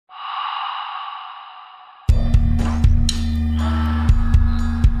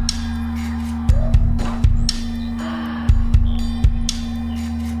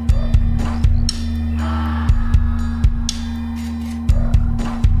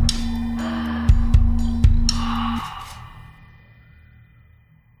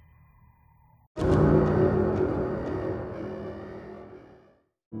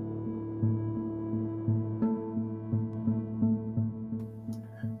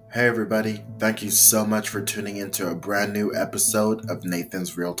Hey everybody, thank you so much for tuning into a brand new episode of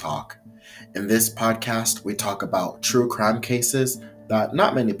Nathan's Real Talk. In this podcast, we talk about true crime cases that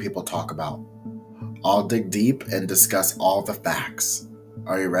not many people talk about. I'll dig deep and discuss all the facts.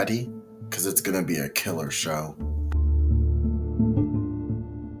 Are you ready? Because it's going to be a killer show.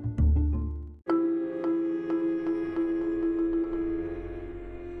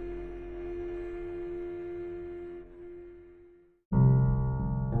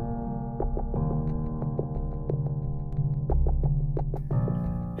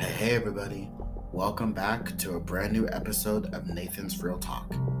 Hey everybody, welcome back to a brand new episode of Nathan's Real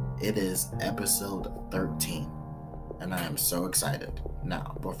Talk. It is episode 13, and I am so excited.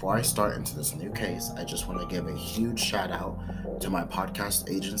 Now, before I start into this new case, I just want to give a huge shout out to my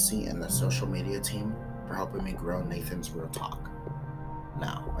podcast agency and the social media team for helping me grow Nathan's Real Talk.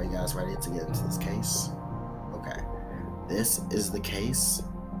 Now, are you guys ready to get into this case? Okay, this is the case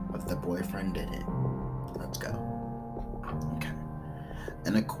of The Boyfriend Did It. Let's go. Okay.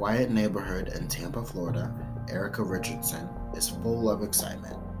 In a quiet neighborhood in Tampa, Florida, Erica Richardson is full of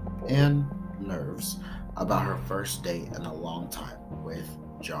excitement and nerves about her first date in a long time with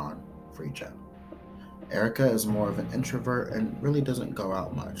John Friedgen. Erica is more of an introvert and really doesn't go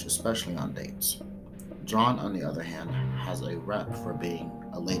out much, especially on dates. John, on the other hand, has a rep for being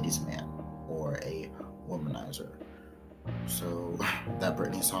a ladies' man or a womanizer. So that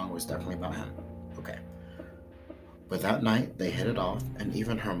Britney song was definitely about him. Okay. But that night, they hit it off, and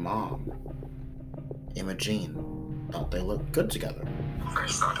even her mom, Imogene, thought they looked good together.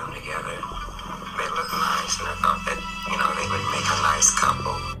 First saw them together, they looked nice, and I thought that, they would make a nice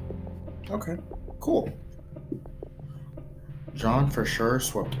couple. Okay, cool. John for sure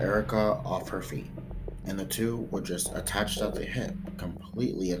swept Erica off her feet, and the two were just attached at the hip,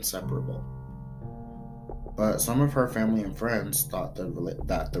 completely inseparable. But some of her family and friends thought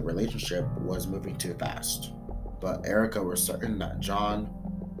that the relationship was moving too fast. But Erica was certain that John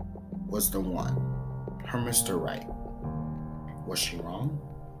was the one, her Mr. Right. Was she wrong?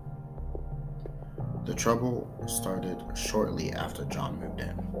 The trouble started shortly after John moved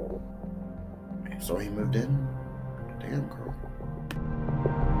in. So he moved in? Damn, girl.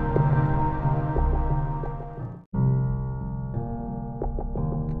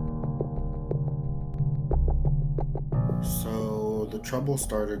 The trouble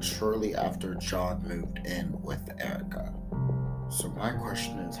started shortly after John moved in with Erica. So my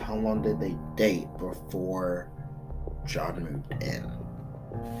question is, how long did they date before John moved in?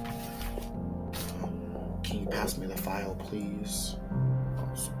 Can you pass me the file, please?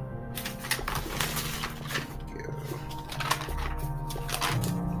 Awesome. Thank you.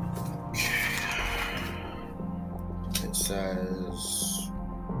 Okay. It says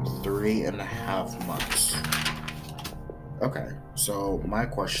 3.5 months. Okay, so my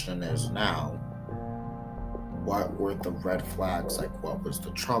question is now, what were the red flags? Like, what was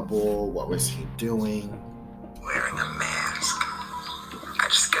the trouble? What was he doing? Wearing a mask. I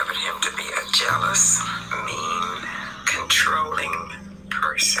discovered him to be a jealous, mean, controlling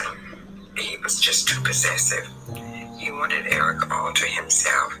person. He was just too possessive. He wanted Erica all to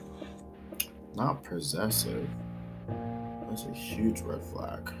himself. Not possessive. That's a huge red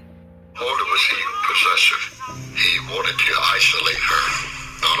flag. More than was he possessive, he wanted to isolate her,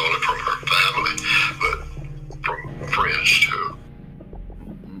 not only from her family, but from friends too.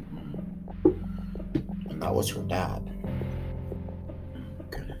 And that was her dad.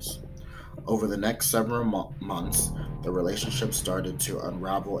 Goodness. Over the next several months, the relationship started to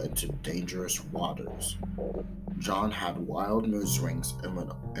unravel into dangerous waters. John had wild mood swings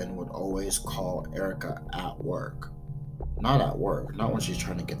and would always call Erica at work. Not at work, not when she's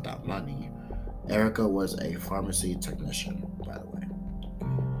trying to get that money. Erica was a pharmacy technician, by the way.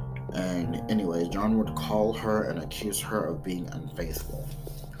 And anyways, John would call her and accuse her of being unfaithful.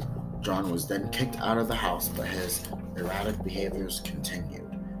 John was then kicked out of the house, but his erratic behaviors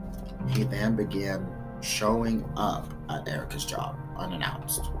continued. He then began showing up at Erica's job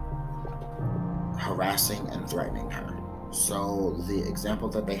unannounced, harassing and threatening her. So the example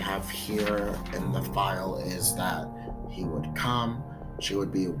that they have here in the file is that he would come, she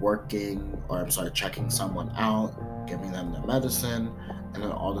would be checking someone out, giving them the medicine, and then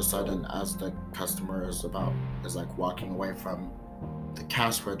all of a sudden, as the customer is walking away from the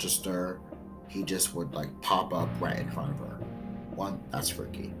cash register, he just would pop up right in front of her. One, that's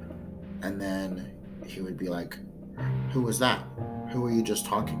freaky. And then he would be like, "Who was that? Who were you just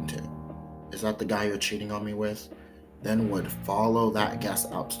talking to? Is that the guy you're cheating on me with?" Then would follow that guest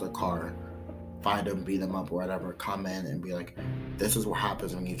out to the car, find him, beat him up or whatever, come in and be like, "This is what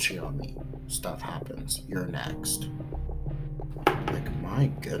happens when you cheat on me. Stuff happens. You're next." Like, my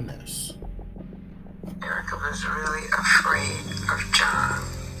goodness. Erica was really afraid of John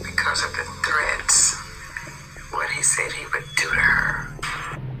because of the threats, what he said he would do to her.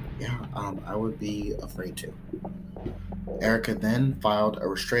 Yeah, I would be afraid too. Erica then filed a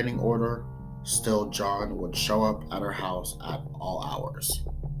restraining order. Still, John would show up at her house at all hours.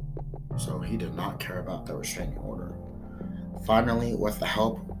 So he did not care about the restraining order. Finally, with the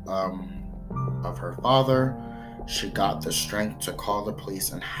help of her father, she got the strength to call the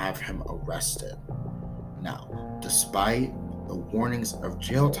police and have him arrested. Now, despite the warnings of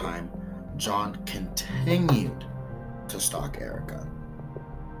jail time, John continued to stalk Erica.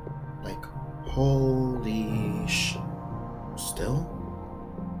 Like, holy still?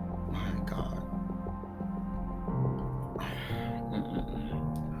 My God.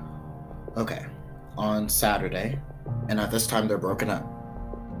 Okay, on Saturday, and at this time they're broken up,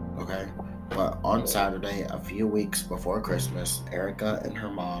 okay? But on Saturday, a few weeks before Christmas, Erica and her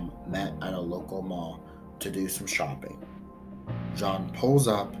mom met at a local mall to do some shopping. John pulls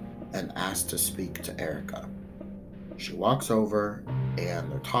up and asks to speak to Erica. She walks over and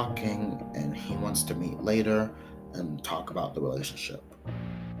they're talking, and he wants to meet later and talk about the relationship.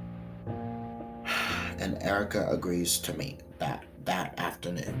 And Erica agrees to meet that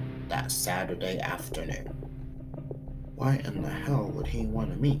afternoon, that Saturday afternoon. Why in the hell would he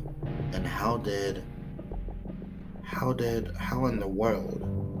want to meet? And how in the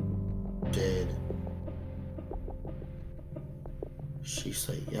world did she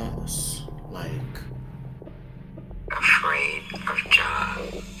say yes? Like, Afraid of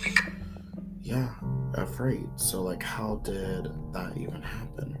John. yeah, afraid. So, like, how did that even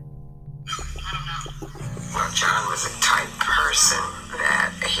happen? Well, John was a type person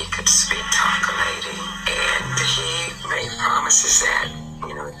that he could sweet talk a lady, and he made promises that,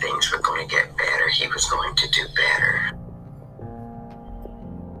 things were going to get better. He was going to do better.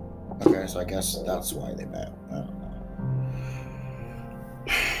 Okay, so I guess that's why they met. I don't know.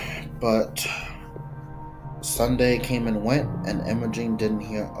 But Sunday came and went, and Imogene didn't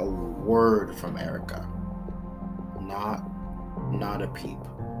hear a word from Erica. Not a peep.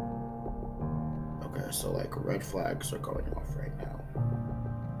 Okay, so like red flags are going off right now.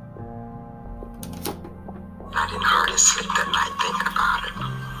 I didn't hardly sleep that night thinking about it.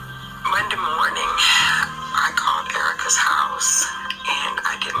 Monday morning, I called Erica's house and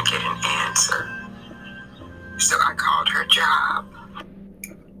I didn't get an answer. So I called her job.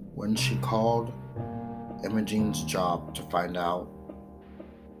 When she called Imogene's job to find out,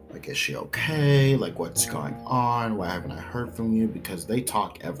 like, is she okay? Like, what's going on? Why haven't I heard from you? Because they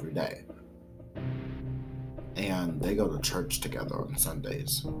talk every day. And they go to church together on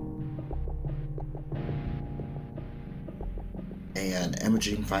Sundays. And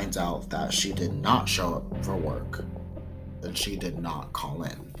Imogene finds out that she did not show up for work. And she did not call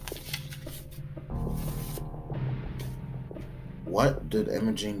in. What did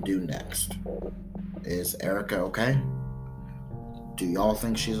Imogene do next? Is Erica okay? Do y'all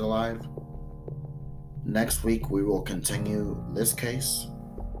think she's alive? Next week we will continue this case.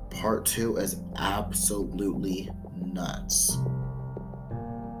 Part 2 is absolutely nuts.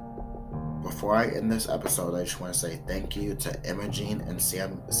 Before I end this episode, I just want to say thank you to Imogene and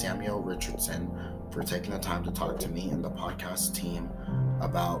Samuel Richardson for taking the time to talk to me and the podcast team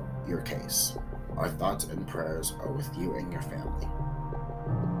about your case. Our thoughts and prayers are with you and your family.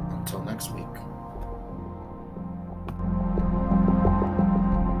 Until next week.